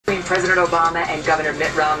President Obama and Governor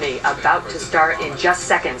Mitt Romney about to start in just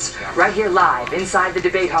seconds, right here live inside the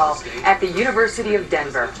debate hall at the University of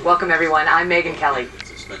Denver. Welcome, everyone. I'm Megyn Kelly.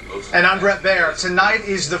 And I'm Brett Baer. Tonight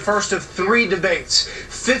is the first of 3 debates.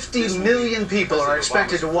 50 million people are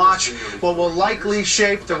expected to watch what will likely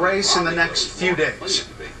shape the race in the next few days.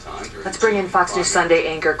 Let's bring in Fox News Sunday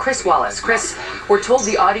anchor Chris Wallace. Chris, we're told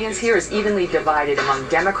the audience here is evenly divided among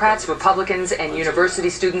Democrats, Republicans, and university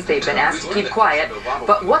students. They've been asked to keep quiet.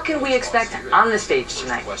 But what can we expect on the stage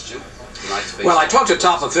tonight? Well, I talked to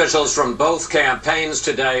top officials from both campaigns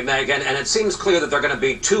today, Megyn, and it seems clear that there are going to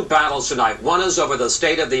be 2 battles tonight. One is over the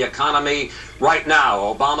state of the economy right now.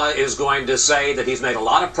 Obama is going to say that he's made a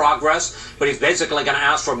lot of progress, but he's basically going to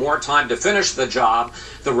ask for more time to finish the job.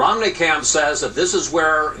 The Romney camp says that this is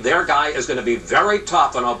where their guy is going to be very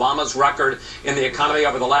tough on Obama's record in the economy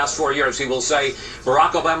over the last 4 years. He will say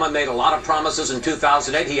Barack Obama made a lot of promises in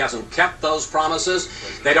 2008. He hasn't kept those promises.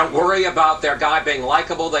 They don't worry about their guy being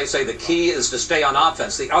likable. They say the key is to stay on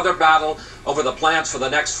offense. The other battle over the plans for the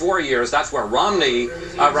next 4 years, that's where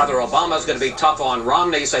Obama is going to be tough on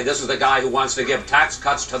Romney, say this is the guy who wants to give tax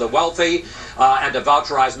cuts to the wealthy and to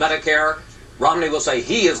voucherize Medicare. Romney will say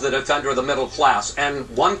he is the defender of the middle class. And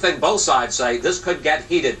one thing both sides say, this could get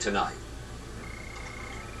heated tonight.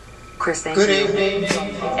 Chris, thank you. Good evening.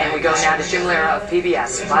 And we go now to Jim Lara of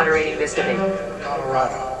PBS, moderating this debate.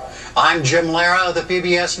 Colorado. I'm Jim Lara of the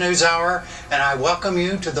PBS NewsHour, and I welcome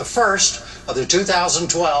you to the first of the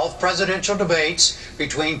 2012 presidential debates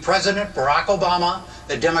between President Barack Obama,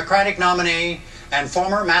 the Democratic nominee, and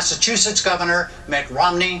former Massachusetts Governor Mitt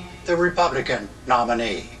Romney, the Republican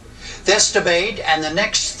nominee. This debate and the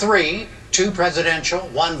next 3, 2 presidential,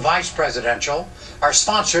 1 vice presidential, are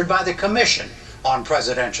sponsored by the Commission on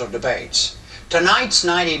Presidential Debates. Tonight's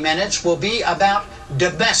 90 minutes will be about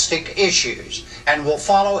domestic issues and will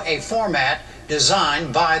follow a format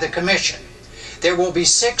designed by the Commission. There will be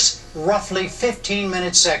 6 roughly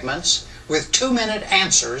 15-minute segments with 2-minute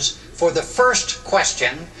answers for the first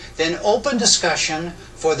question, then open discussion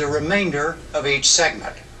for the remainder of each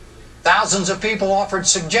segment. Thousands of people offered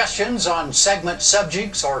suggestions on segment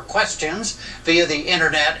subjects or questions via the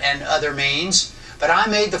internet and other means, but I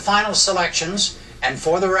made the final selections, and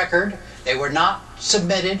for the record, they were not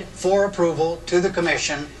submitted for approval to the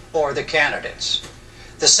Commission or the candidates.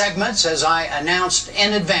 The segments, as I announced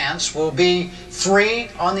in advance, will be 3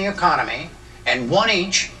 on the economy and 1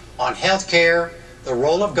 each on health care, the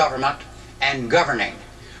role of government, and governing,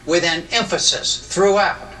 with an emphasis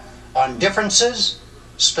throughout on differences,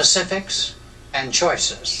 specifics, and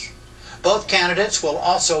choices. Both candidates will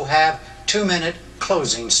also have 2-minute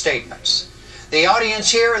closing statements. The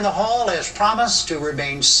audience here in the hall has promised to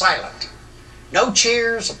remain silent. No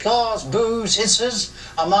cheers, applause, boos, hisses,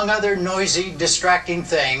 among other noisy, distracting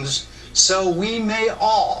things, so we may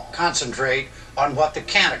all concentrate on what the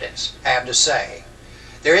candidates have to say.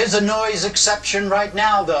 There is a noise exception right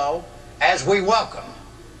now, though, as we welcome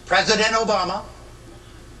President Obama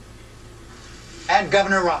and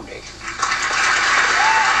Governor Romney.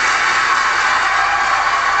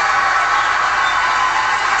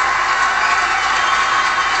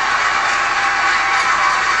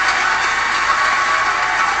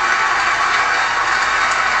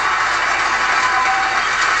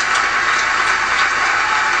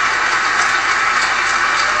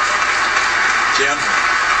 Jim?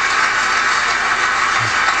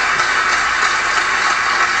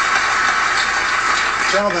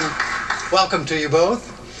 Gentlemen, welcome to you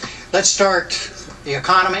both. Let's start the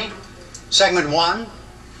economy, segment 1,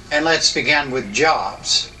 and let's begin with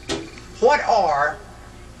jobs. What are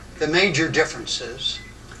the major differences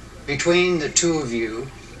between the 2 of you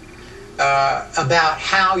about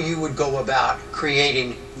how you would go about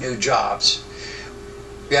creating new jobs?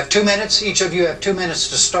 You have 2 minutes. Each of you have 2 minutes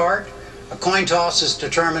to start. A coin toss is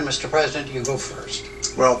determined. Mr. President, you go first.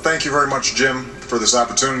 Well, thank you very much, Jim, for this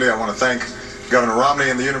opportunity. I want to thank Governor Romney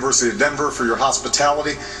and the University of Denver for your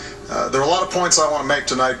hospitality. There are a lot of points I want to make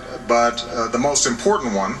tonight, but the most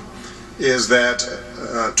important one is that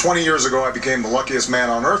 20 years ago I became the luckiest man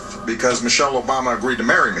on earth because Michelle Obama agreed to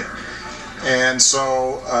marry me. And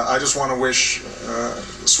so I just want to wish,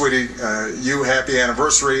 sweetie, you happy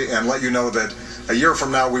anniversary and let you know that a year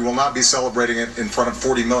from now we will not be celebrating it in front of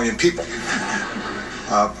 40 million people.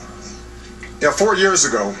 4 years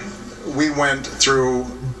ago we went through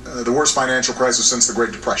the worst financial crisis since the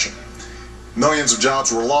Great Depression. Millions of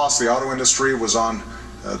jobs were lost. The auto industry was on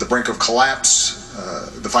the brink of collapse.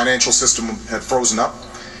 The financial system had frozen up.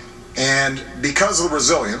 And because of the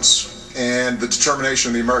resilience and the determination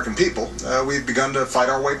of the American people, we've begun to fight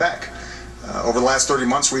our way back. Over the last 30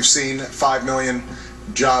 months, we've seen 5 million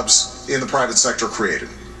jobs in the private sector created.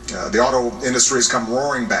 The auto industry has come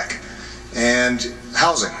roaring back, and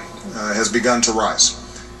housing has begun to rise.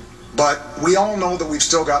 But we all know that we've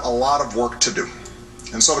still got a lot of work to do.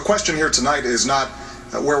 And so the question here tonight is not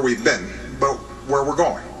where we've been, but where we're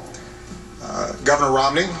going. Governor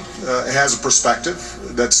Romney has a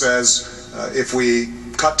perspective that says if we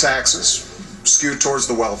cut taxes, skew towards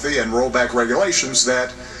the wealthy, and roll back regulations,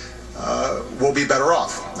 that we'll be better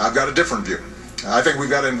off. I've got a different view. I think we've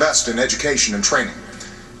got to invest in education and training.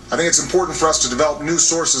 I think it's important for us to develop new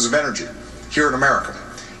sources of energy here in America,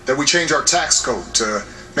 that we change our tax code to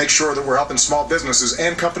make sure that we're helping small businesses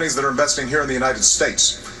and companies that are investing here in the United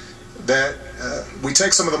States, that we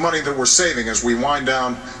take some of the money that we're saving as we wind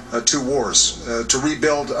down 2 wars to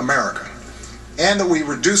rebuild America, and that we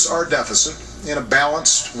reduce our deficit in a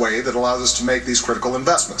balanced way that allows us to make these critical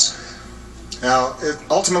investments. Now, it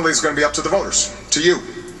ultimately is going to be up to the voters, to you,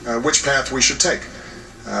 which path we should take.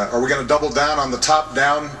 Are we going to double down on the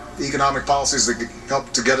top-down economic policies that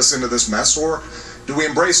help to get us into this mess, or do we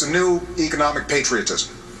embrace a new economic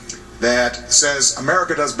patriotism that says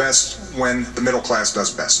America does best when the middle class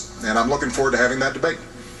does best? And I'm looking forward to having that debate.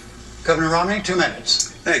 Governor Romney, 2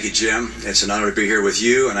 minutes. Thank you, Jim. It's an honor to be here with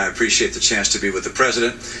you, and I appreciate the chance to be with the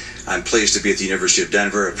President. I'm pleased to be at the University of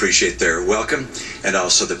Denver, appreciate their welcome, and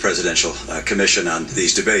also the Presidential Commission on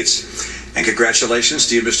these debates. And congratulations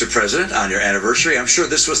to you, Mr. President, on your anniversary. I'm sure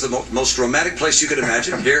this was the most romantic place you could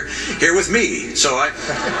imagine, here with me. So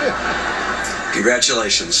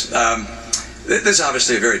congratulations. This is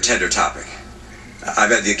obviously a very tender topic.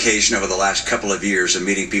 I've had the occasion over the last couple of years of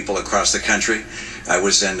meeting people across the country. I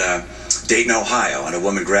was in Dayton, Ohio, and a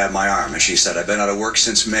woman grabbed my arm and she said, "I've been out of work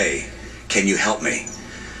since May. Can you help me?"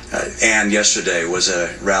 Ann yesterday was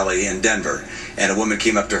a rally in Denver, and a woman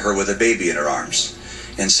came up to her with a baby in her arms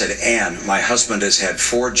and said, "Ann, my husband has had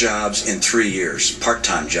 4 jobs in 3 years,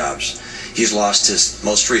 part-time jobs. He's lost his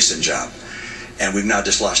most recent job, and we've now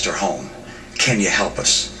just lost our home. Can you help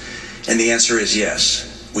us?" And the answer is yes,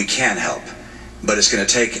 we can help, but it's going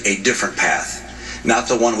to take a different path. Not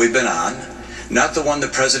the one we've been on, not the one the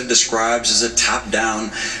President describes as a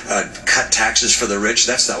top-down, cut taxes for the rich.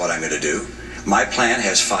 That's not what I'm going to do. My plan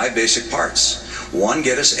has 5 basic parts. 1,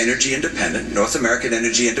 get us energy independent, North American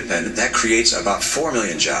energy independent. That creates about 4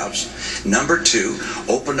 million jobs. Number 2,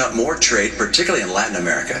 open up more trade, particularly in Latin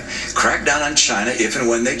America. Crack down on China if and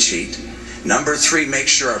when they cheat. Number 3, make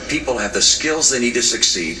sure our people have the skills they need to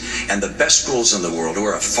succeed, and the best schools in the world.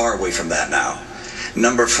 We're far away from that now.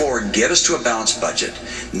 Number 4, get us to a balanced budget.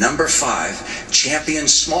 Number 5, champion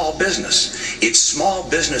small business. It's small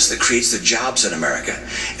business that creates the jobs in America.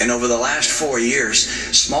 And over the last 4 years,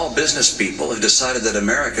 small business people have decided that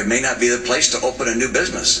America may not be the place to open a new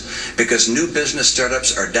business, because new business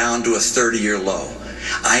startups are down to a 30-year low.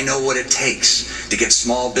 I know what it takes to get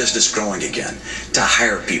small business growing again, to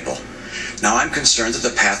hire people. Now, I'm concerned that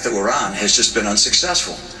the path that we're on has just been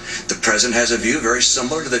unsuccessful. The President has a view very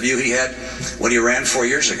similar to the view he had when he ran 4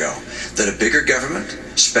 years ago, that a bigger government,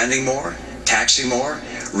 spending more, taxing more,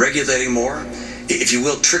 regulating more, if you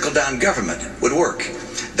will, trickle-down government would work.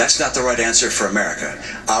 That's not the right answer for America.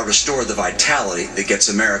 I'll restore the vitality that gets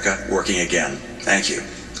America working again. Thank you.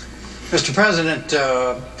 Mr. President,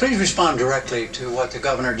 please respond directly to what the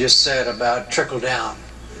governor just said about trickle-down.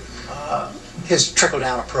 His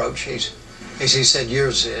trickle-down approach, as he said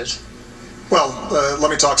yours is. Well,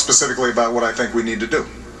 let me talk specifically about what I think we need to do.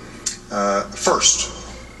 First,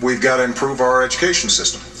 we've got to improve our education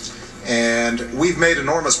system. And we've made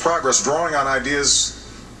enormous progress drawing on ideas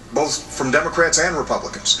both from Democrats and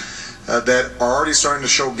Republicans that are already starting to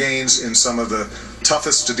show gains in some of the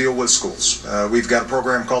toughest to deal with schools. We've got a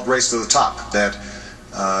program called Race to the Top that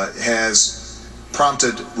has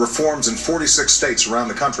prompted reforms in 46 states around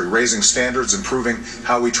the country, raising standards, improving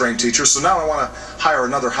how we train teachers. So now I want to hire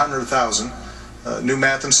another 100,000 new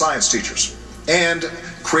math and science teachers, and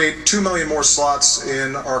create 2 million more slots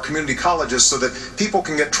in our community colleges so that people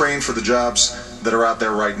can get trained for the jobs that are out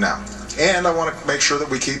there right now. And I want to make sure that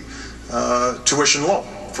we keep tuition low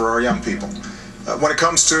for our young people. When it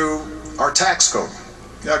comes to our tax code,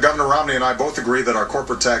 Governor Romney and I both agree that our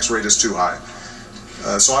corporate tax rate is too high.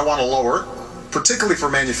 So I want to lower it, particularly for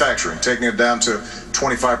manufacturing, taking it down to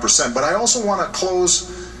 25%. But I also want to close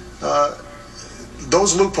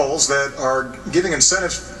those loopholes that are giving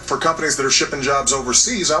incentive for companies that are shipping jobs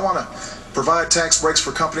overseas. I want to provide tax breaks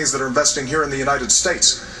for companies that are investing here in the United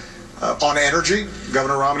States. On energy,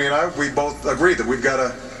 Governor Romney and I, we both agree that we've got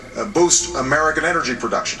to boost American energy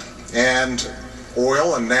production. And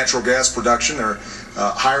oil and natural gas production are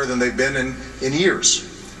higher than they've been in years.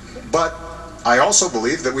 But I also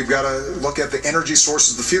believe that we've got to look at the energy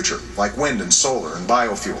sources of the future, like wind and solar and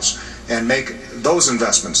biofuels, and make those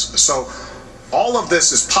investments. So all of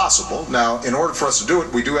this is possible. Now, in order for us to do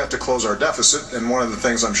it, we do have to close our deficit, and one of the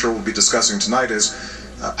things I'm sure we'll be discussing tonight is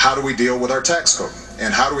how do we deal with our tax code,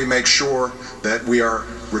 and how do we make sure that we are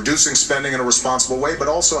reducing spending in a responsible way, but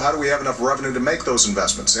also how do we have enough revenue to make those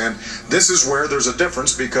investments. And this is where there's a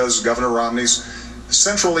difference, because Governor Romney's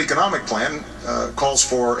central economic plan calls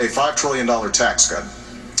for a $5 trillion tax cut,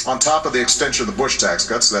 on top of the extension of the Bush tax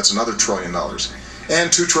cuts. That's another $1 trillion, and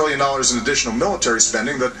 $2 trillion in additional military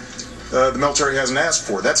spending that the military hasn't asked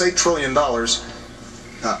for. That's $8 trillion.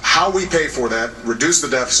 How we pay for that, reduce the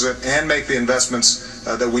deficit, and make the investments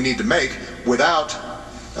that we need to make without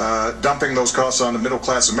dumping those costs on the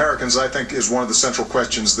middle-class Americans, I think, is one of the central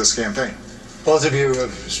questions this campaign. Both of you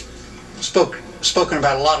have spoken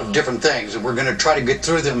about a lot of different things, and we're going to try to get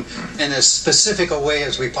through them in as specific a way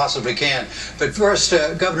as we possibly can. But first,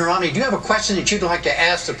 Governor Romney, do you have a question that you'd like to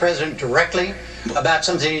ask the president directly about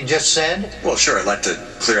something he just said? Well, sure. I'd like to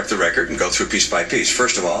clear up the record and go through piece by piece.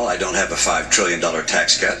 First of all, I don't have a $5 trillion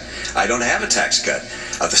tax cut. I don't have a tax cut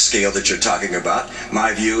of the scale that you're talking about.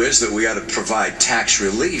 My view is that we ought to provide tax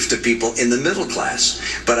relief to people in the middle class.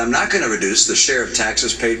 But I'm not going to reduce the share of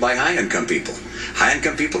taxes paid by high-income people.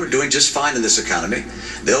 High-income people are doing just fine in this economy.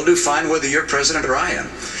 They'll do fine whether you're president or I am.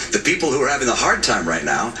 The people who are having a hard time right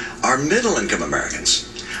now are middle-income Americans.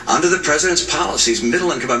 Under the president's policies,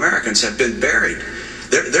 middle-income Americans have been buried.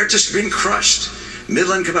 They're just being crushed.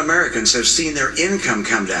 Middle-income Americans have seen their income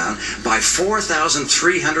come down by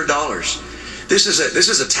 $4,300. This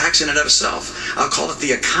is a tax in and of itself. I'll call it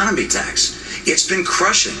the economy tax. It's been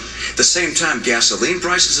crushing. At the same time, gasoline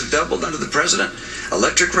prices have doubled under the president.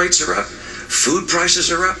 Electric rates are up. Food prices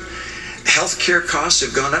are up. Health care costs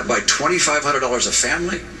have gone up by $2,500 a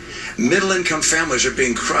family. Middle-income families are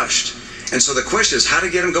being crushed. And so the question is how to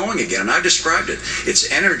get them going again. And I've described it. It's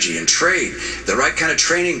energy and trade, the right kind of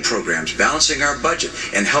training programs, balancing our budget,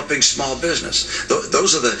 and helping small business.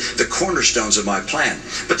 Those are the cornerstones of my plan.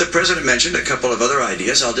 But the president mentioned a couple of other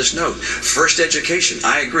ideas I'll just note. First, education.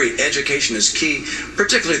 I agree. Education is key,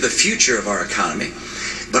 particularly the future of our economy.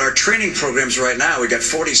 But our training programs right now, we got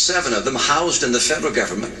 47 of them housed in the federal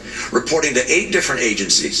government, reporting to 8 different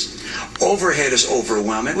agencies. Overhead is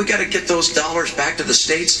overwhelming. We got to get those dollars back to the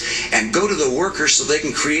states and go to the workers so they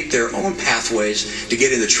can create their own pathways to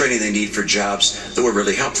getting the training they need for jobs that will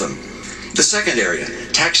really help them. The second area,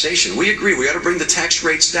 taxation. We agree we ought to bring the tax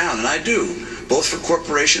rates down, and I do, both for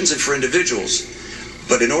corporations and for individuals.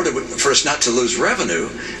 But in order for us not to lose revenue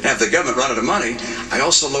and have the government run out of money, I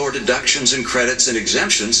also lower deductions and credits and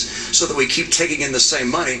exemptions so that we keep taking in the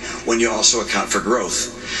same money when you also account for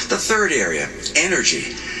growth. The third area,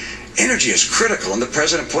 energy. Energy is critical, and the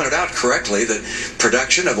president pointed out correctly that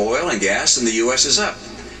production of oil and gas in the U.S. is up,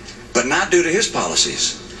 but not due to his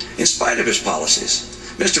policies, in spite of his policies.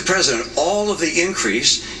 Mr. President, all of the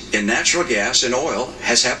increase in natural gas and oil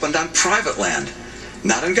has happened on private land,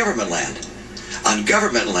 not on government land. On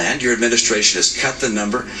government land, your administration has cut the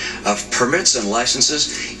number of permits and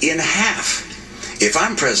licenses in half. If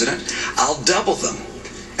I'm president, I'll double them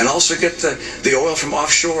and also get the oil from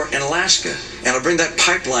offshore in Alaska, and I'll bring that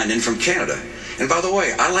pipeline in from Canada. And by the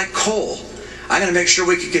way, I like coal. I'm going to make sure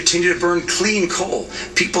we can continue to burn clean coal.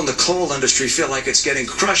 People in the coal industry feel like it's getting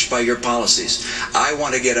crushed by your policies. I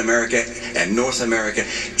want to get America and North America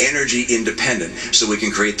energy independent so we can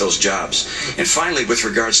create those jobs. And finally, with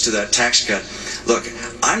regards to that tax cut, look,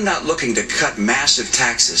 I'm not looking to cut massive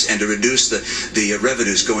taxes and to reduce the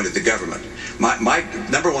revenues going to the government. My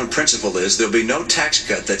number one principle is there'll be no tax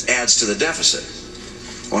cut that adds to the deficit.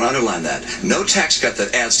 I want to underline that. No tax cut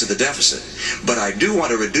that adds to the deficit. But I do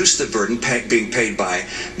want to reduce the burden being paid by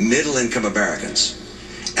middle-income Americans.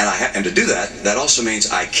 And to do that, that also means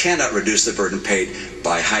I cannot reduce the burden paid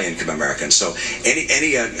by high-income Americans. So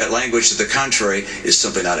any language to the contrary is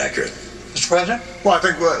simply not accurate. Mr. President? Well, I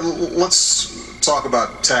think let's talk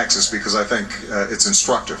about taxes, because I think it's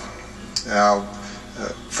instructive. Now,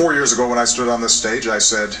 4 years ago when I stood on this stage, I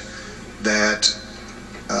said that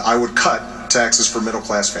I would cut taxes for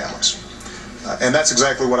middle-class families. And that's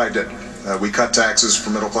exactly what I did. We cut taxes for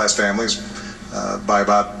middle-class families by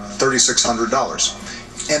about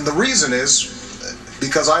 $3,600. And the reason is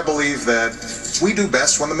because I believe that we do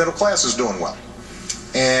best when the middle class is doing well.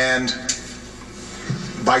 And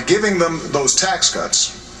by giving them those tax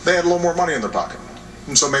cuts, they had a little more money in their pocket.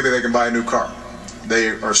 And so maybe they can buy a new car. They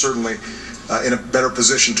are certainly in a better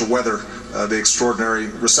position to weather the extraordinary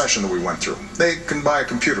recession that we went through. They can buy a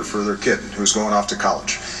computer for their kid who's going off to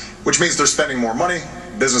college, which means they're spending more money,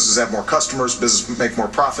 businesses have more customers, businesses make more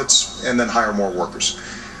profits, and then hire more workers.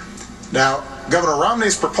 Now, Governor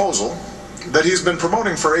Romney's proposal that he's been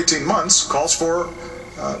promoting for 18 months calls for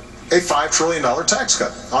a $5 trillion tax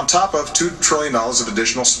cut on top of $2 trillion of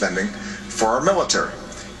additional spending for our military.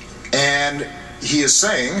 And he is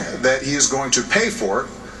saying that he is going to pay for it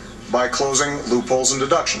by closing loopholes and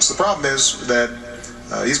deductions. The problem is that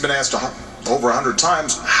he's been asked over 100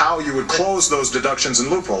 times how you would close those deductions and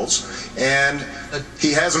loopholes, and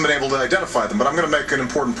he hasn't been able to identify them. But I'm going to make an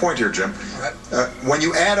important point here, Jim. When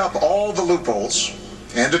you add up all the loopholes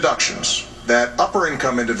and deductions that upper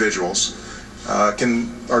income individuals are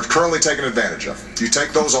currently taking advantage of, you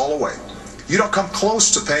take those all away, you don't come close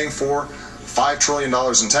to paying for $5 trillion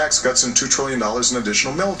in tax cuts and $2 trillion in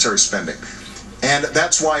additional military spending. And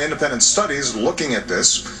that's why independent studies looking at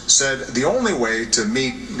this said the only way to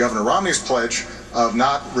meet Governor Romney's pledge of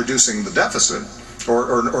not reducing the deficit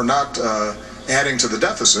or not adding to the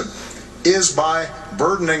deficit is by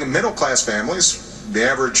burdening middle-class families. The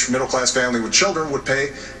average middle-class family with children would pay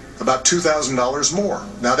about $2,000 more.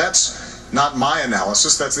 Now that's not my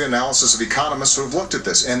analysis, that's the analysis of economists who have looked at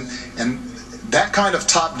this. And that kind of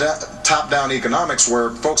top-down economics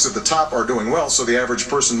where folks at the top are doing well, so the average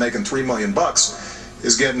person making $3 million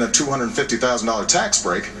is getting a $250,000 tax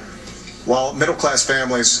break, while middle-class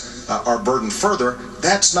families are burdened further,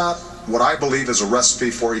 that's not what I believe is a recipe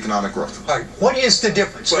for economic growth. All right. What is the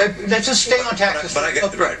difference? Well, let's just stay on taxes. But I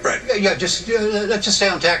get right. Yeah, let's just stay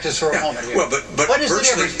on taxes for a moment here. Well, but what is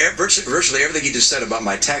virtually everything he just said about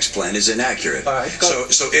my tax plan is inaccurate. All right,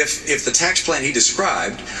 so if the tax plan he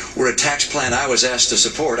described were a tax plan I was asked to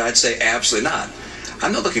support, I'd say absolutely not.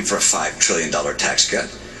 I'm not looking for a $5 trillion tax cut.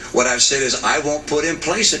 What I've said is I won't put in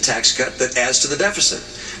place a tax cut that adds to the deficit.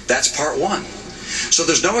 That's part one. So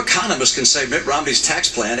there's no economist can say Mitt Romney's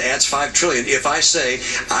tax plan adds $5 trillion if I say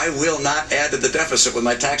I will not add to the deficit with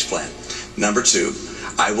my tax plan. Number two,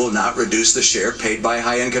 I will not reduce the share paid by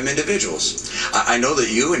high-income individuals. I know that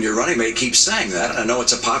you and your running mate keep saying that, and I know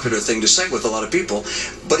it's a popular thing to say with a lot of people,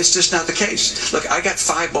 but it's just not the case. Look, I got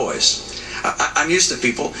 5 boys. I'm used to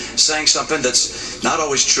people saying something that's not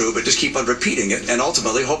always true, but just keep on repeating it and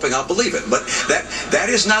ultimately hoping I'll believe it. But that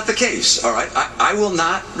is not the case, all right? I will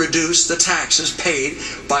not reduce the taxes paid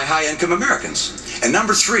by high-income Americans. And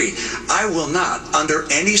number 3, I will not,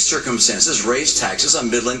 under any circumstances, raise taxes on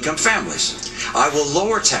middle-income families. I will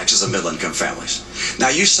lower taxes on middle-income families. Now,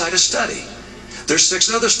 you cite a study. There's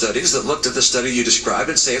 6 other studies that looked at the study you described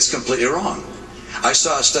and say it's completely wrong. I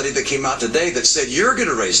saw a study that came out today that said you're going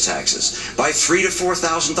to raise taxes by $3,000 to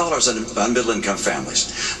 $4,000 on middle-income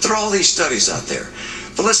families. There are all these studies out there.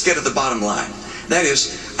 But let's get to the bottom line. That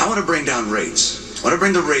is, I want to bring down rates. I want to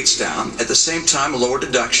bring the rates down, at the same time lower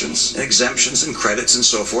deductions and exemptions and credits and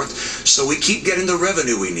so forth, so we keep getting the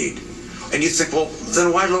revenue we need. And you think, well,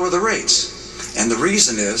 then why lower the rates? And the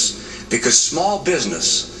reason is because small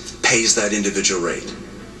business pays that individual rate.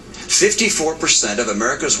 54% of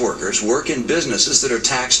America's workers work in businesses that are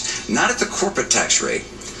taxed not at the corporate tax rate,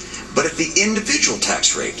 but at the individual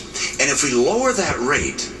tax rate. And if we lower that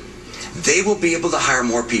rate, they will be able to hire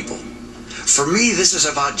more people. For me, this is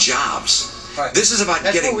about jobs. Right. This is about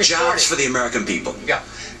getting jobs for the American people. Yeah.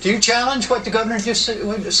 Do you challenge what the governor just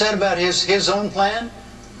said about his own plan?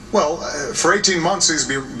 Well, for 18 months he's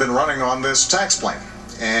been running on this tax plan.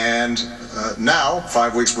 And now,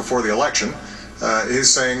 5 weeks before the election, he's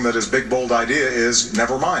saying that his big, bold idea is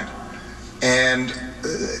never mind. And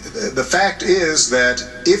the fact is that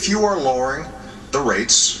if you are lowering the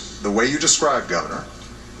rates the way you described, Governor,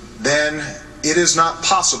 then it is not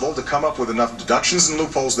possible to come up with enough deductions and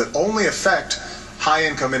loopholes that only affect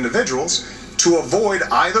high-income individuals to avoid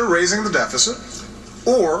either raising the deficit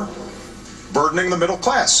or burdening the middle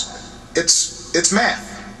class. It's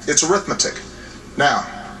math. It's arithmetic. Now,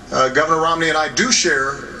 Governor Romney and I do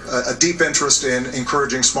share a deep interest in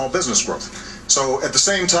encouraging small business growth. So at the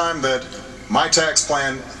same time that my tax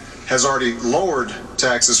plan has already lowered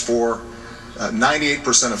taxes for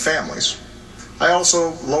 98% of families, I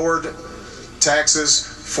also lowered taxes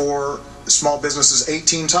for small businesses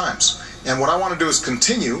 18 times. And what I want to do is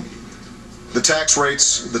continue the tax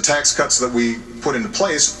rates, the tax cuts that we put into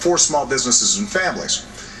place for small businesses and families.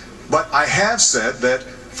 But I have said that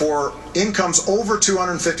for incomes over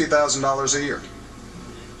 $250,000 a year,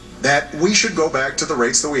 that we should go back to the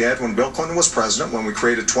rates that we had when Bill Clinton was president, when we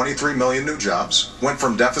created 23 million new jobs, went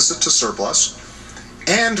from deficit to surplus,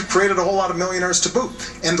 and created a whole lot of millionaires to boot.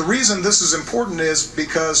 And the reason this is important is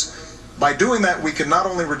because by doing that, we can not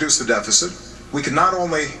only reduce the deficit, we can not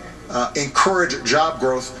only encourage job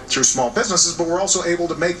growth through small businesses, but we're also able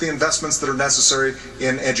to make the investments that are necessary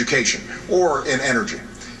in education or in energy.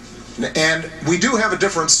 And we do have a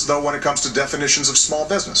difference, though, when it comes to definitions of small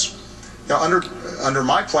business. Now, under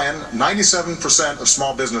my plan, 97% of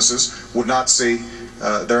small businesses would not see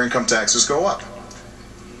their income taxes go up.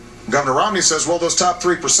 Governor Romney says, well, those top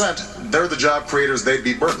 3%, they're the job creators, they'd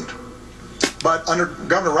be burdened. But under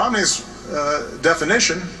Governor Romney's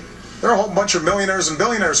definition, there are a whole bunch of millionaires and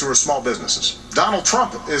billionaires who are small businesses. Donald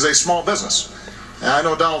Trump is a small business. And I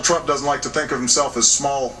know Donald Trump doesn't like to think of himself as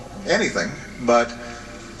small anything, but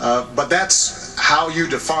that's how you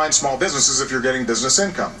define small businesses if you're getting business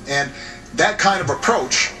income. And that kind of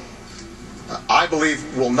approach, I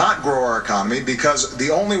believe, will not grow our economy, because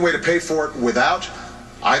the only way to pay for it without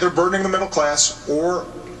either burdening the middle class or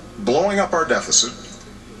blowing up our deficit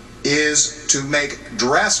is to make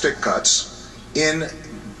drastic cuts in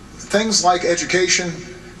things like education,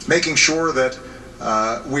 making sure that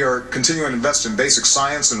we are continuing to invest in basic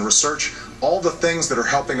science and research, all the things that are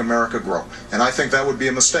helping America grow. And I think that would be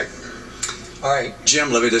a mistake. All right,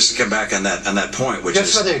 Jim, let me just come back on that point, which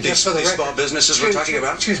is these small businesses we're talking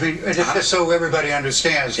about. Excuse me, just so everybody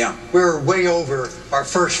understands. Yeah. We're way over our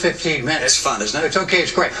first 15 minutes. It's fun, isn't it? It's okay.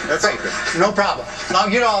 It's great. That's great. okay. No problem. Now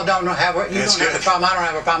you all don't have a problem. I don't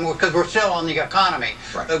have a problem, because we're still on the economy.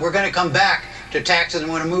 Right. We're going to come back to taxes,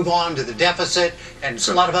 and we're going to move on to the deficit and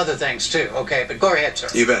a lot of other things too. Okay, but go ahead, sir.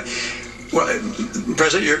 You bet. Well,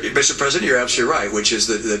 Mr. President, you're absolutely right, which is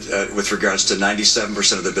that with regards to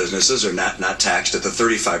 97% of the businesses are not taxed at the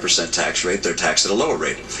 35% tax rate. They're taxed at a lower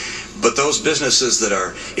rate. But those businesses that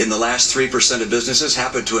are in the last 3% of businesses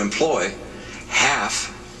happen to employ half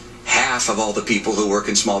of all the people who work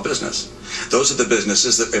in small business. Those are the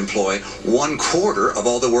businesses that employ 1/4 of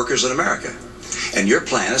all the workers in America. And your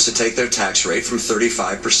plan is to take their tax rate from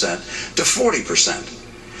 35% to 40%.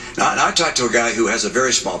 Now, I talked to a guy who has a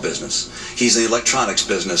very small business. He's in the electronics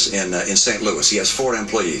business in St. Louis. He has 4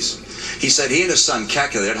 employees. He said he and his son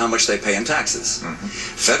calculated how much they pay in taxes.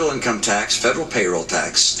 Federal income tax, federal payroll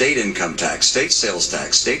tax, state income tax, state sales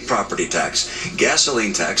tax, state property tax,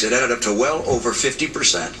 gasoline tax. It added up to well over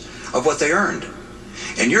 50% of what they earned.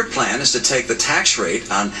 And your plan is to take the tax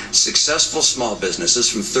rate on successful small businesses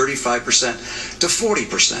from 35% to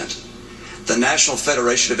 40%. The National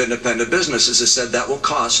Federation of Independent Businesses has said that will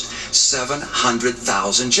cost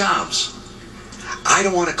 700,000 jobs. I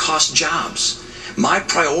don't want to cost jobs. My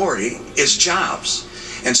priority is jobs.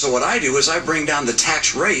 And so what I do is I bring down the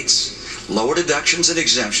tax rates, lower deductions and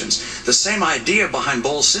exemptions. The same idea behind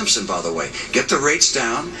Bowles-Simpson, by the way. Get the rates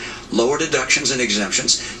down, lower deductions and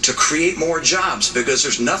exemptions to create more jobs, because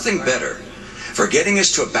there's nothing better for getting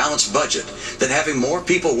us to a balanced budget than having more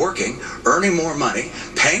people working, earning more money,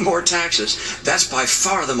 paying more taxes. That's by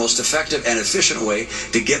far the most effective and efficient way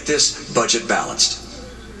to get this budget balanced.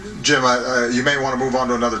 Jim, you may want to move on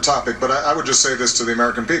to another topic, but I would just say this to the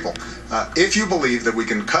American people. If you believe that we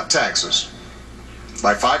can cut taxes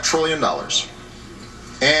by $5 trillion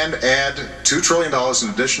and add $2 trillion in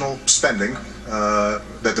additional spending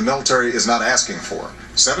that the military is not asking for,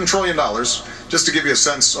 $7 trillion, just to give you a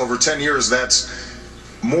sense, over 10 years, that's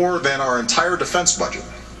more than our entire defense budget.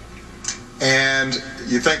 And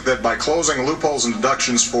you think that by closing loopholes and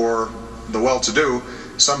deductions for the well-to-do,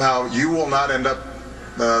 somehow you will not end up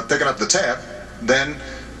picking up the tab, then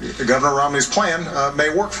Governor Romney's plan may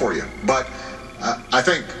work for you. But I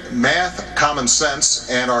think math, common sense,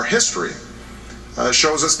 and our history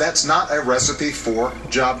shows us that's not a recipe for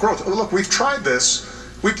job growth. Look, we've tried this.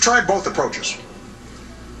 We've tried both approaches.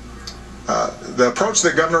 The approach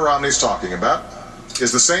that Governor Romney's talking about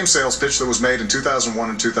is the same sales pitch that was made in 2001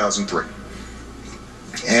 and 2003.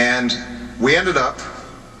 And we ended up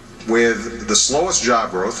with the slowest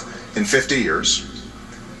job growth in 50 years.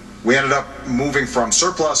 We ended up moving from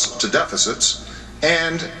surplus to deficits,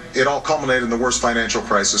 and it all culminated in the worst financial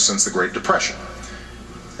crisis since the Great Depression.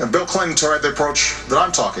 And Bill Clinton tried the approach that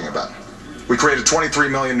I'm talking about. We created 23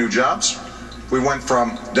 million new jobs. We went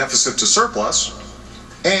from deficit to surplus,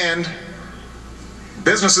 and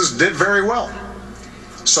businesses did very well.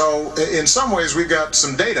 So in some ways, we've got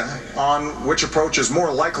some data on which approach is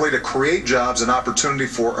more likely to create jobs and opportunity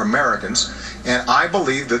for Americans. And I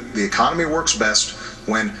believe that the economy works best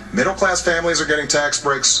when middle-class families are getting tax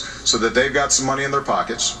breaks so that they've got some money in their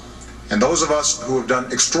pockets. And those of us who have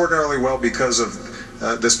done extraordinarily well because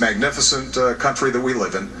of this magnificent country that we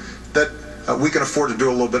live in, that we can afford to do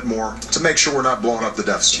a little bit more to make sure we're not blowing up the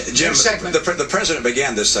deficit. Jim, the president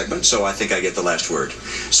began this segment, so I think I get the last word.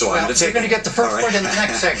 So I'm going to take. You're going to get the first word in the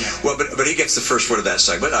next segment. Well, but he gets the first word of that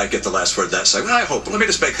segment. I get the last word of that segment. I hope. Let me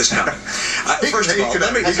just make this comment. First of all,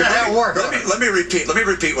 let me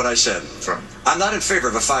repeat what I said. I'm not in favor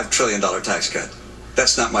of a $5 trillion tax cut.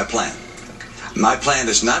 That's not my plan. My plan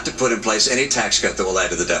is not to put in place any tax cut that will add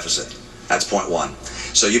to the deficit. That's point one.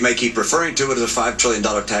 So you may keep referring to it as a $5 trillion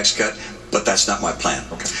tax cut, but that's not my plan.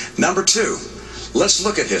 Okay. Number two, let's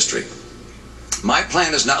look at history. My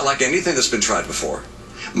plan is not like anything that's been tried before.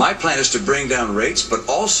 My plan is to bring down rates, but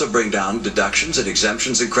also bring down deductions and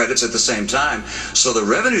exemptions and credits at the same time, so the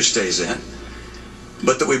revenue stays in,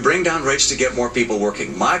 but that we bring down rates to get more people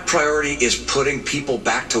working. My priority is putting people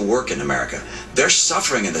back to work in America. They're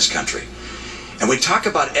suffering in this country. And we talk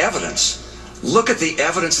about evidence. Look at the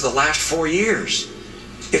evidence of the last 4 years.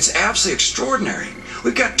 It's absolutely extraordinary.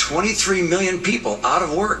 We've got 23 million people out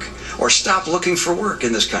of work or stopped looking for work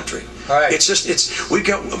in this country. All right. We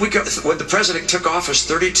got when the president took office,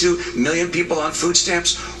 32 million people on food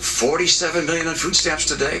stamps, 47 million on food stamps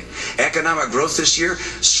today. Economic growth this year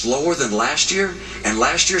slower than last year, and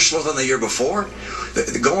last year slower than the year before.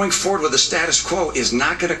 Going forward with the status quo is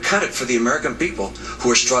not going to cut it for the American people who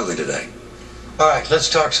are struggling today. All right, let's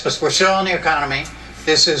talk. We're still on the economy.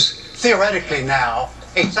 This is theoretically now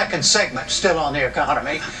a second segment still on the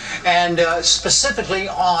economy, and specifically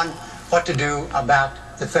on what to do about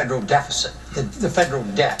the federal deficit, the federal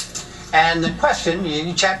debt. And the question, you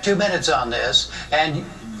each have 2 minutes on this, and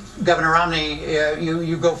Governor Romney,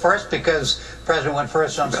 you go first because the President went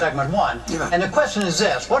first on segment one. Yeah. And the question is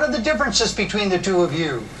this: what are the differences between the two of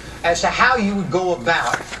you as to how you would go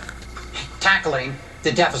about tackling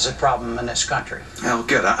the deficit problem in this country? Well,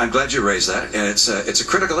 good. I'm glad you raised that, and it's a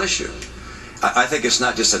critical issue. I think it's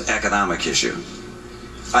not just an economic issue.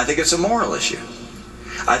 I think it's a moral issue.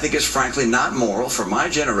 I think it's frankly not moral for my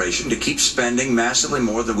generation to keep spending massively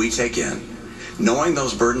more than we take in, knowing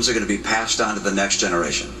those burdens are going to be passed on to the next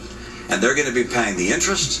generation. And they're going to be paying the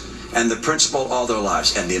interest and the principal all their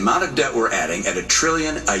lives. And the amount of debt we're adding at $1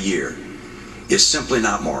 trillion a year is simply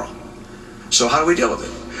not moral. So how do we deal with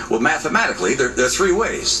it? Well, mathematically, there are 3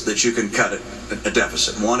 ways that you can cut a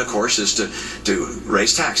deficit. One, of course, is to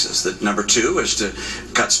raise taxes. Number 2 is to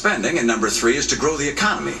cut spending. And number 3 is to grow the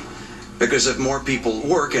economy. Because if more people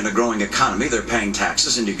work in a growing economy, they're paying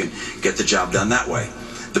taxes, and you can get the job done that way.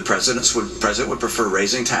 The president would prefer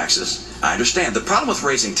raising taxes. I understand. The problem with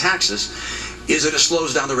raising taxes is that it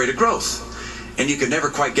slows down the rate of growth, and you can never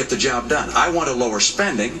quite get the job done. I want to lower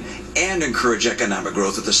spending and encourage economic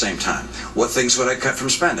growth at the same time. What things would I cut from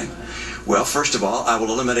spending? Well, first of all, I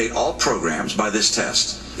will eliminate all programs by this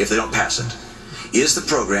test if they don't pass it. Is the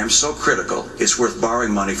program so critical it's worth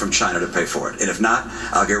borrowing money from China to pay for it? And if not,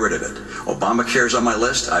 I'll get rid of it. Obamacare's on my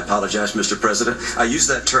list. I apologize, Mr. President. I use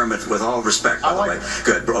that term with all respect, by the way.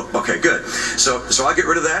 Good. Okay, good. So I'll get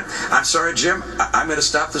rid of that. I'm sorry, Jim. I'm going to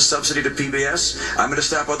stop the subsidy to PBS. I'm going to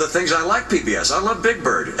stop other things. I like PBS. I love Big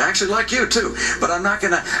Bird. I actually like you too. But I'm not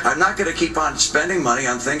going to keep on spending money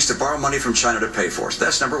on things to borrow money from China to pay for. So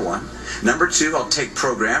that's number 1. Number 2, I'll take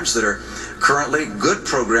programs that are currently good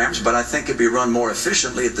programs, but I think could be run more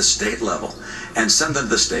efficiently at the state level and send them to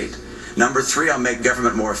the state. Number 3, I'll make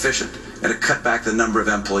government more efficient and cut back the number of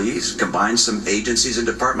employees, combine some agencies and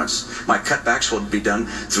departments. My cutbacks will be done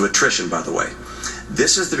through attrition, by the way.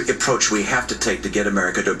 This is the approach we have to take to get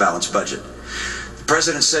America to a balanced budget. The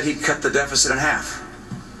president said he'd cut the deficit in half.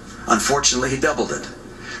 Unfortunately, he doubled it.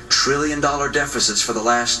 $1 trillion deficits for the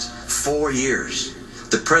last 4 years.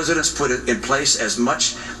 The president's put in place as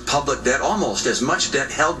much public debt, almost as much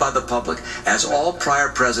debt held by the public as all prior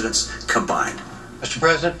presidents combined. Mr.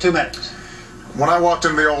 President, 2 minutes. When I walked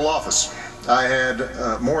into the Oval Office, I had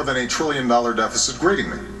more than $1 trillion deficit greeting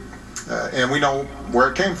me. And we know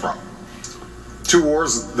where it came from. 2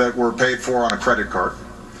 wars that were paid for on a credit card,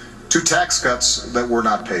 2 tax cuts that were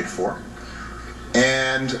not paid for,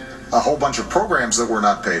 and a whole bunch of programs that were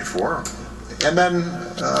not paid for, and then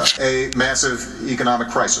a massive economic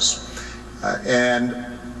crisis. And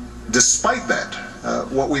despite that,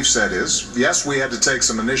 what we've said is, yes, we had to take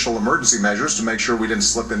some initial emergency measures to make sure we didn't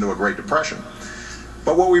slip into a Great Depression.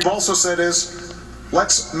 But what we've also said is,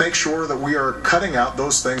 let's make sure that we are cutting out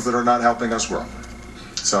those things that are not helping us grow.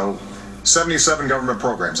 So 77 government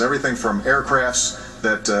programs, everything from aircrafts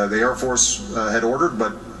that the Air Force had ordered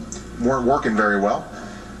but weren't working very well.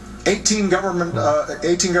 18 government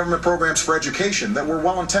programs for education that were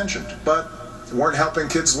well-intentioned but weren't helping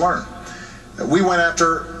kids learn. We went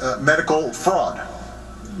after medical fraud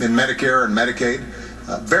in Medicare and Medicaid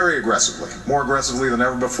very aggressively, more aggressively than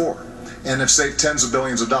ever before, and have saved tens of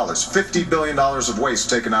billions of dollars, $50 billion of waste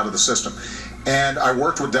taken out of the system. And I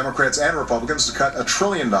worked with Democrats and Republicans to cut $1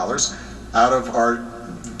 trillion out of our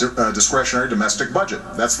discretionary domestic budget.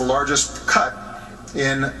 That's the largest cut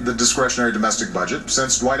in the discretionary domestic budget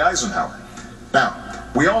since Dwight Eisenhower. Now,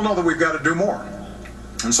 we all know that we've got to do more.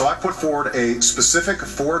 And so I put forward a specific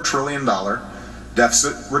 $4 trillion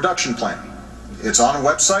deficit reduction plan. It's on a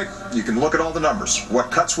website. You can look at all the numbers,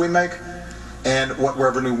 what cuts we make and what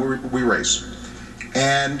revenue we raise.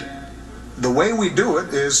 And the way we do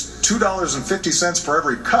it is $2.50 for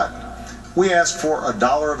every cut. We ask for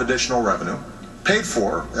 $1 of additional revenue paid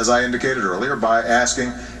for, as I indicated earlier, by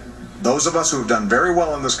asking those of us who have done very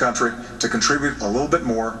well in this country to contribute a little bit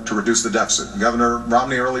more to reduce the deficit. Governor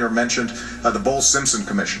Romney earlier mentioned the Bowles-Simpson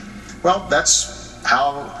Commission. Well, that's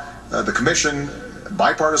how the commission,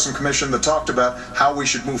 bipartisan commission that talked about how we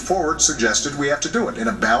should move forward, suggested we have to do it in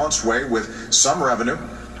a balanced way with some revenue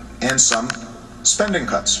and some spending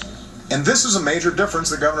cuts. And this is a major difference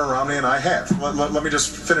that Governor Romney and I have. Let me just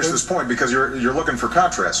finish this point because you're looking for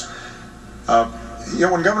contrast.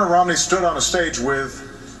 When Governor Romney stood on a stage with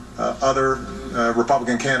other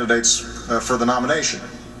Republican candidates for the nomination,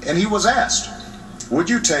 and he was asked, would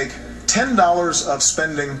you take $10 of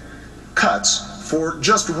spending cuts for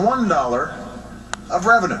just $1 of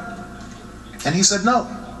revenue? And he said no.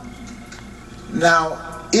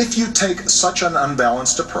 Now, if you take such an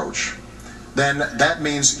unbalanced approach, then that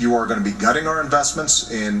means you are going to be gutting our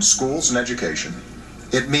investments in schools and education.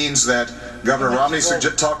 It means that Governor Romney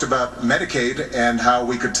talked about Medicaid and how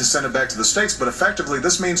we could send it back to the states, but effectively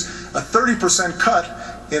this means a 30%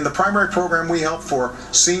 cut in the primary program we help for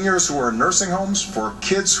seniors who are in nursing homes, for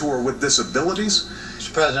kids who are with disabilities.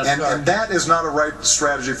 Mr. President, and that is not a right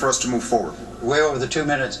strategy for us to move forward. Way over the 2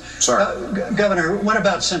 minutes. Sorry. Governor, what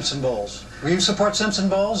about Simpson-Bowles? Will you support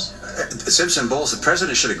Simpson-Bowles? Simpson-Bowles, the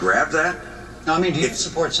president should have grabbed that. No, I mean, do you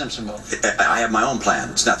support Simpson-Bowles? I have my own plan.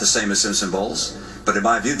 It's not the same as Simpson-Bowles. But in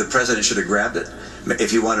my view, the president should have grabbed it.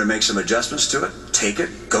 If you wanted to make some adjustments to it, take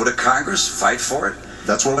it, go to Congress, fight for it.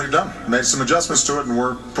 That's what we've done. Made some adjustments to it, and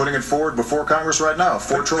we're putting it forward before Congress right now.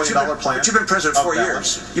 $4 trillion plan. But you've been president 4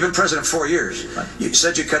 years. You've been president 4 years. Right. You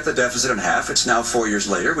said you cut the deficit in half. It's now 4 years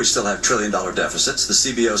later. We still have trillion-dollar deficits. The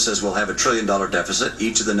CBO says we'll have a trillion-dollar deficit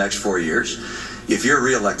each of the next 4 years. If you're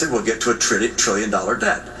reelected, we'll get to a trillion-dollar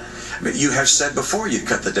debt. I mean, you have said before you'd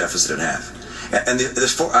cut the deficit in half. And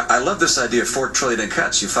I love this idea of $4 trillion in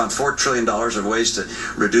cuts. You found $4 trillion of ways to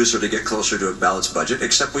reduce or to get closer to a balanced budget,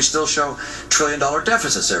 except we still show trillion-dollar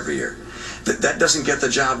deficits every year. That doesn't get the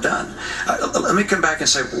job done. Let me come back and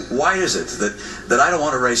say, why is it that I don't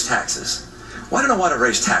want to raise taxes? Why don't I want to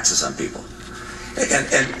raise taxes on people?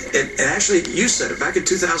 And actually, you said it back in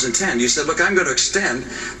 2010. You said, look, I'm going to extend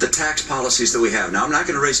the tax policies that we have. Now, I'm not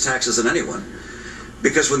going to raise taxes on anyone,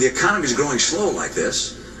 because when the economy is growing slow like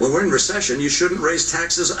this, when we're in recession, you shouldn't raise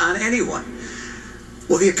taxes on anyone.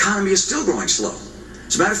 Well, the economy is still growing slow.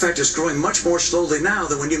 As a matter of fact, it's growing much more slowly now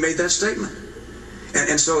than when you made that statement.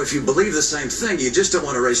 And so if you believe the same thing, you just don't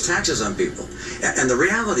want to raise taxes on people. And the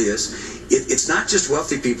reality is, it's not just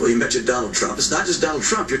wealthy people. You mentioned Donald Trump. It's not just Donald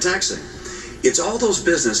Trump you're taxing. It's all those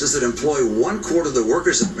businesses that employ 1/4 of the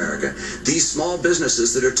workers in America, these small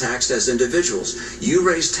businesses that are taxed as individuals. You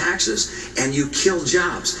raise taxes and you kill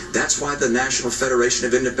jobs. That's why the National Federation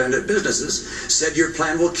of Independent Businesses said your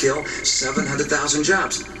plan will kill 700,000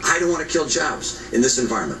 jobs. I don't want to kill jobs in this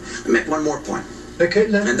environment. Let me make one more point. Okay,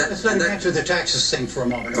 let's answer the taxes thing for a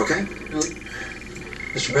moment. Okay.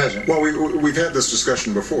 Mr. President. Well, we've had this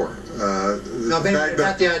discussion before. No,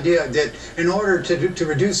 about the idea that in order to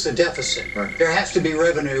reduce the deficit, right, there has to be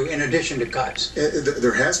revenue in addition to cuts.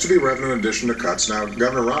 There has to be revenue in addition to cuts. Now,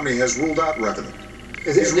 Governor Romney has ruled out revenue.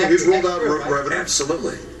 He's ruled out revenue.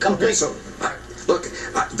 Absolutely. Completely. Okay, so, look,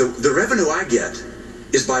 the revenue I get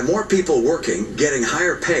is by more people working, getting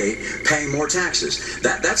higher pay, paying more taxes.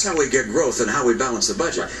 That's how we get growth and how we balance the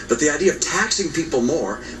budget. Right. But the idea of taxing people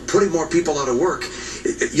more, putting more people out of work,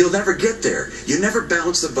 you'll never get there. You never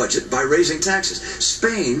balance the budget by raising taxes.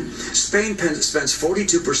 Spain spends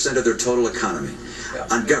 42% of their total economy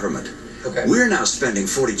on government. Okay. We're now spending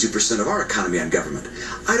 42% of our economy on government.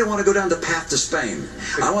 I don't want to go down the path to Spain.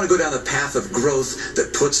 I want to go down the path of growth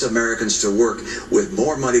that puts Americans to work with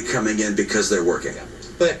more money coming in because they're working.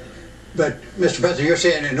 But Mr. President, you're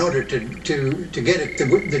saying in order to get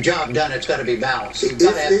the job done, it's got to be balanced.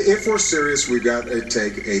 If we're serious, we've got to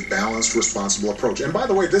take a balanced, responsible approach. And by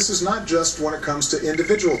the way, this is not just when it comes to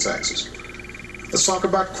individual taxes. Let's talk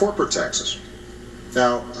about corporate taxes.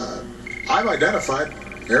 Now, I've identified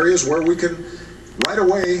areas where we can right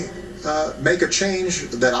away make a change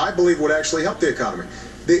that I believe would actually help the economy.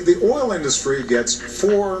 The oil industry gets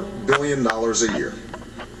 $4 billion a year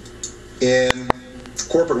in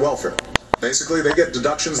corporate welfare. Basically, they get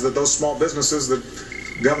deductions that those small businesses that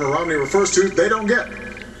Governor Romney refers to, they don't get.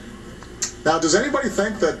 Now, does anybody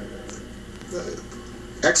think that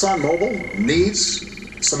ExxonMobil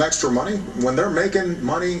needs some extra money when they're making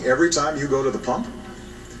money every time you go to the pump?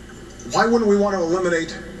 Why wouldn't we want to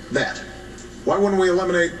eliminate that? Why wouldn't we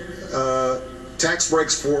eliminate tax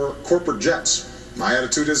breaks for corporate jets? My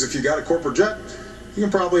attitude is if you got a corporate jet, you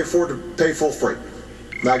can probably afford to pay full freight,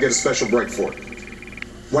 not get a special break for it.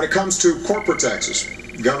 When it comes to corporate taxes,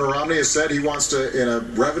 Governor Romney has said he wants to, in a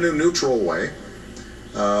revenue-neutral way,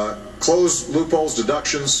 close loopholes,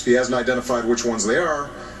 deductions. He hasn't identified which ones they are,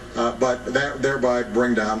 but thereby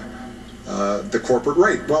bring down the corporate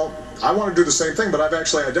rate. Well, I want to do the same thing, but I've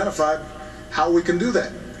actually identified how we can do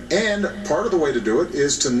that. And part of the way to do it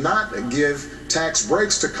is to not give tax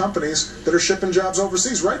breaks to companies that are shipping jobs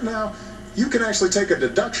overseas. Right now, you can actually take a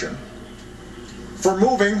deduction for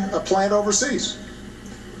moving a plant overseas.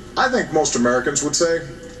 I think most Americans would say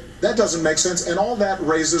that doesn't make sense, and all that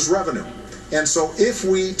raises revenue. And so if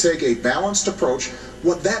we take a balanced approach,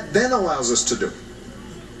 what that then allows us to do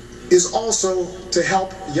is also to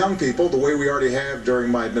help young people, the way we already have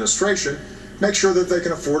during my administration, make sure that they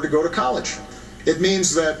can afford to go to college. It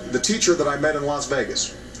means that the teacher that I met in Las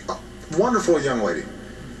Vegas, a wonderful young lady,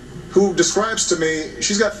 who describes to me,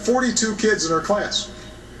 she's got 42 kids in her class.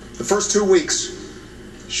 The first 2 weeks,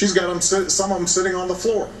 she's got them, some of them sitting on the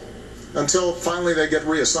floor until finally they get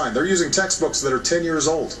reassigned. They're using textbooks that are 10 years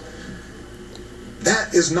old.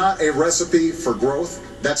 That is not a recipe for growth.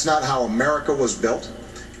 That's not how America was built.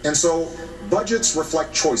 And so budgets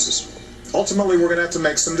reflect choices. Ultimately, we're going to have to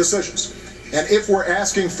make some decisions. And if we're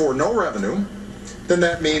asking for no revenue, then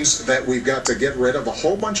that means that we've got to get rid of a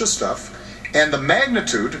whole bunch of stuff. And the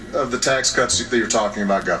magnitude of the tax cuts that you're talking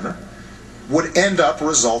about, Governor, would end up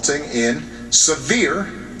resulting in severe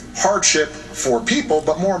hardship for people,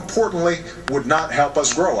 but more importantly, would not help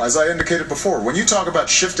us grow. As I indicated before, when you talk about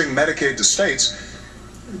shifting Medicaid to states,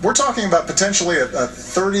 we're talking about potentially a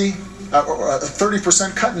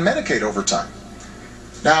 30% cut in Medicaid over time.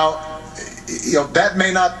 Now, that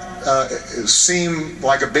may not seem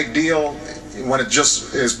like a big deal when it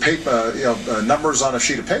just is paper, numbers on a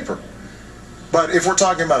sheet of paper. But if we're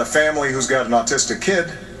talking about a family who's got an autistic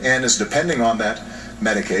kid and is depending on that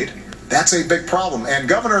Medicaid, that's a big problem. And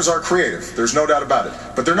governors are creative, there's no doubt about it.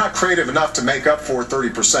 But they're not creative enough to make up for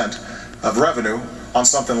 30% of revenue on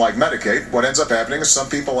something like Medicaid. What ends up happening is some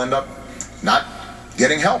people end up not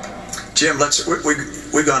getting help. Jim,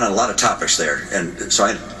 we've gone on a lot of topics there, and so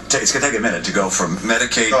it's going to take a minute to go from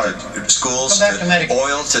Medicaid to schools to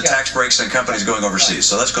oil to tax breaks and companies going overseas.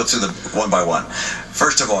 So let's go through them one by one.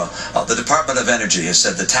 First of all, the Department of Energy has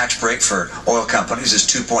said the tax break for oil companies is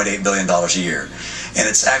 $2.8 billion a year. And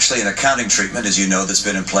it's actually an accounting treatment, as you know, that's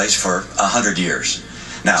been in place for 100 years.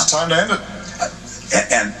 Now, it's time to end it.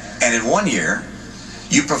 And in 1 year,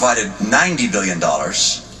 you provided $90 billion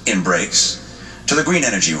in breaks to the green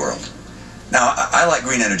energy world. Now, I like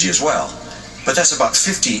green energy as well, but that's about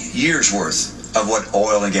 50 years worth of what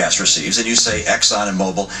oil and gas receives. And you say Exxon and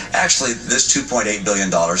Mobil, actually this $2.8 billion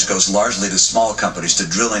goes largely to small companies, to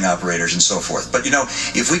drilling operators and so forth. But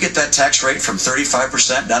if we get that tax rate from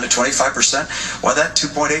 35% down to 25%, well, that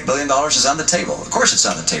 $2.8 billion is on the table. Of course it's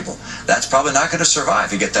on the table. That's probably not going to survive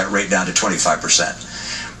if you get that rate down to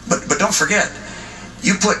 25%. But don't forget,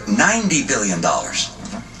 you put $90 billion,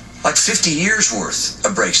 like 50 years worth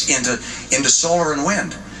of breaks into solar and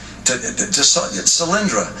wind, to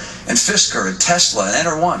Solyndra and Fisker and Tesla and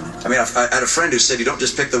Enter1. I mean, I had a friend who said you don't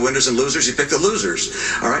just pick the winners and losers, you pick the losers.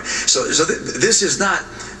 All right. So this is not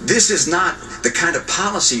the kind of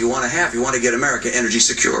policy you want to have. You want to get America energy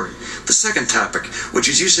secure. The second topic, which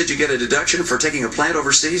is you said you get a deduction for taking a plant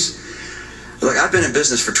overseas. Look, I've been in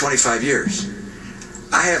business for 25 years.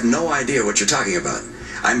 I have no idea what you're talking about.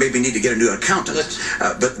 I maybe need to get a new accountant.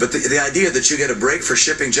 But the idea that you get a break for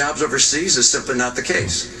shipping jobs overseas is simply not the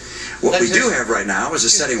case. What we do have right now is a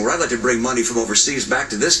setting where I'd like to bring money from overseas back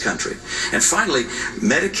to this country. And finally,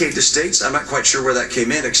 Medicaid to states, I'm not quite sure where that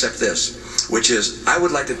came in except this, which is I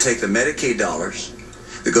would like to take the Medicaid dollars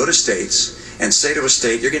that go to states and say to a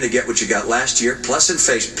state, you're going to get what you got last year, plus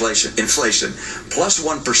inflation plus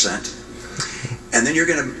 1%. And then you're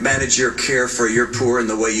going to manage your care for your poor in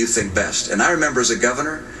the way you think best. And I remember as a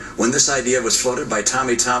governor, when this idea was floated by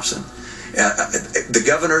Tommy Thompson, the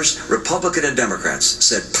governors, Republican and Democrats,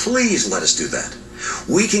 said, please let us do that.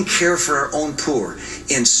 We can care for our own poor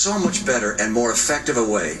in so much better and more effective a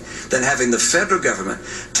way than having the federal government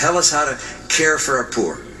tell us how to care for our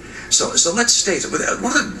poor. So let's state,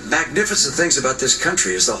 one of the magnificent things about this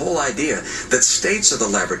country is the whole idea that states are the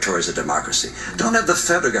laboratories of democracy. Don't have the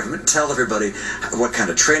federal government tell everybody what kind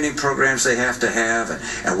of training programs they have to have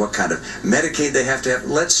and what kind of Medicaid they have to have.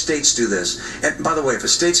 Let states do this. And by the way, if a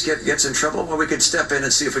state gets in trouble, well, we could step in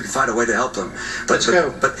and see if we can find a way to help them. But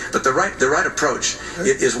the right approach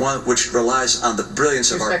is one which relies on the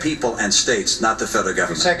brilliance of our people and states, not the federal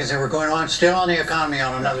government. 2 seconds, and we're going on still on the economy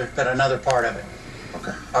on another part of it.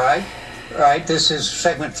 Okay. All right. This is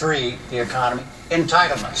segment 3, the economy.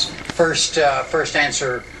 Entitlements. First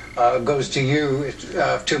answer goes to you.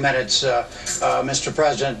 2 minutes, Mr.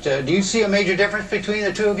 President. Do you see a major difference between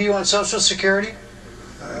the two of you on Social Security?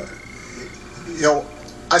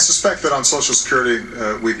 I suspect that on Social Security,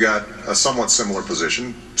 we've got a somewhat similar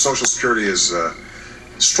position. Social Security is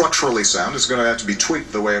structurally sound. It's going to have to be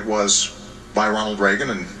tweaked the way it was by Ronald Reagan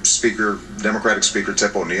and Democratic Speaker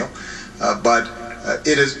Tip O'Neill. But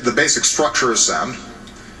the basic structure is sound.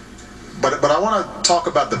 But I want to talk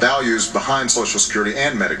about the values behind Social Security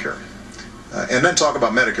and Medicare. And then talk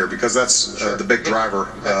about Medicare, because that's the big driver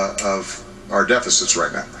of our deficits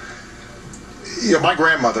right now. You know, my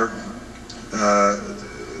grandmother,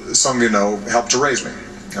 some of you know, helped to raise me.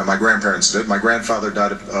 My grandparents did. My grandfather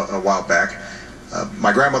died a while back.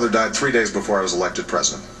 My grandmother died 3 days before I was elected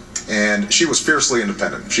president. And she was fiercely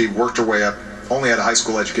independent. She worked her way up, only had a high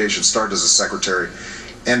school education, started as a secretary,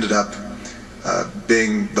 ended up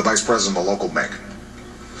being the vice president of a local bank.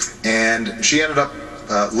 And she ended up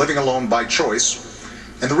living alone by choice.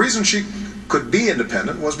 And the reason she could be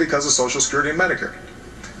independent was because of Social Security and Medicare.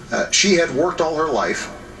 She had worked all her life,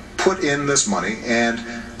 put in this money, and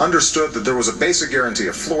understood that there was a basic guarantee,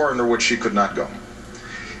 a floor under which she could not go.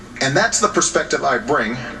 And that's the perspective I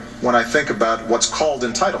bring when I think about what's called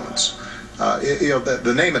entitlements. You know,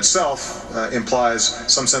 the name itself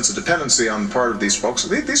implies some sense of dependency on the part of these folks.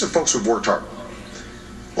 These are folks who've worked hard,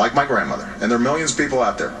 like my grandmother, and there are millions of people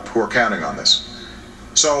out there who are counting on this.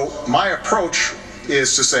 So my approach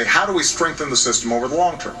is to say, how do we strengthen the system over the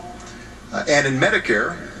long term? And in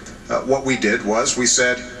Medicare, what we did was we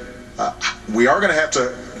said, we are going to have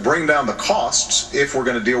to bring down the costs if we're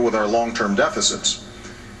going to deal with our long-term deficits.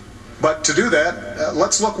 But to do that,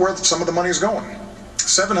 let's look where some of the money is going.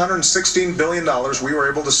 $716 billion we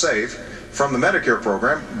were able to save from the Medicare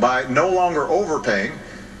program by no longer overpaying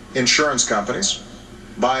insurance companies,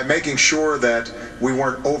 by making sure that we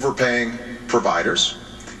weren't overpaying providers.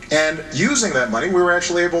 And using that money, we were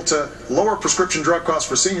actually able to lower prescription drug costs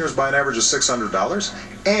for seniors by an average of $600,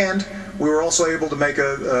 and we were also able to make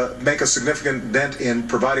a significant dent in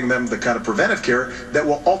providing them the kind of preventive care that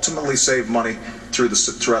will ultimately save money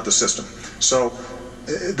throughout the system. So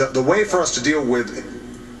the way for us to deal with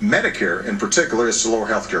Medicare in particular is to lower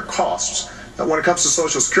healthcare costs. When it comes to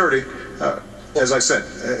Social Security, as I said,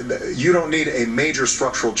 you don't need a major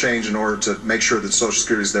structural change in order to make sure that Social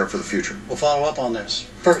Security is there for the future. We'll follow up on this.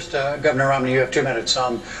 First, Governor Romney, you have 2 minutes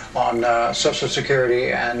on Social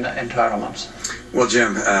Security and entitlements. Well,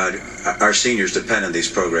 Jim, our seniors depend on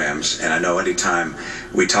these programs, and I know anytime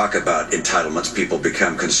we talk about entitlements, people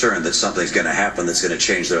become concerned that something's going to happen that's going to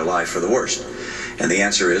change their life for the worst. And the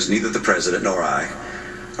answer is neither the President nor I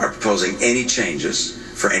are proposing any changes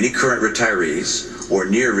for any current retirees or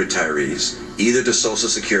near retirees, either to Social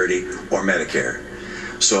Security or Medicare.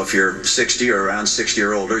 So if you're 60 or around 60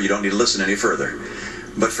 or older, you don't need to listen any further.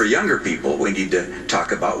 But for younger people, we need to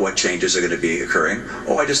talk about what changes are going to be occurring.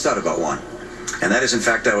 Oh, I just thought about one. And that is, in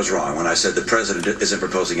fact, I was wrong when I said the President isn't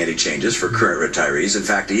proposing any changes for current retirees. In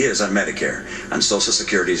fact, he is on Medicare. On Social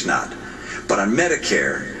Security, he's not. But on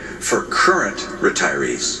Medicare, for current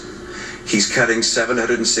retirees, he's cutting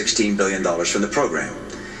 $716 billion from the program.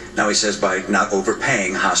 Now he says by not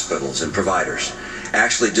overpaying hospitals and providers,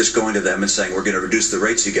 actually just going to them and saying we're going to reduce the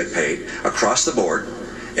rates you get paid across the board.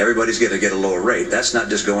 Everybody's going to get a lower rate. That's not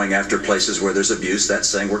just going after places where there's abuse. That's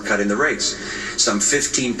saying we're cutting the rates. Some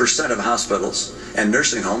 15% of hospitals and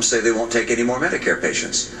nursing homes say they won't take any more Medicare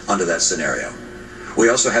patients under that scenario. We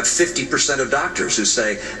also have 50% of doctors who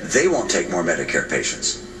say they won't take more Medicare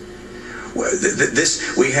patients.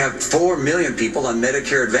 We have 4 million people on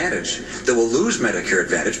Medicare Advantage that will lose Medicare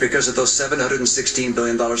Advantage because of those $716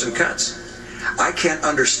 billion in cuts. I can't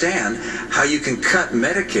understand how you can cut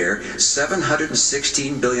Medicare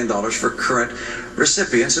 $716 billion for current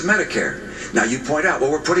recipients of Medicare. Now you point out,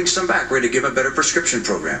 well, we're putting some back. We're going to give them a better prescription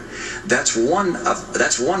program. That's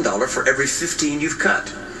 $1 for every 15 you've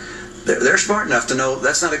cut. They're smart enough to know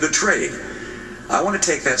that's not a good trade. I want to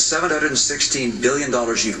take that $716 billion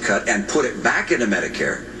you've cut and put it back into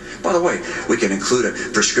Medicare. By the way, we can include a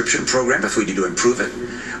prescription program if we need to improve it.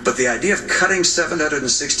 But the idea of cutting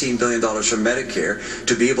 $716 billion from Medicare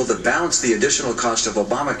to be able to balance the additional cost of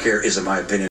Obamacare is, in my opinion,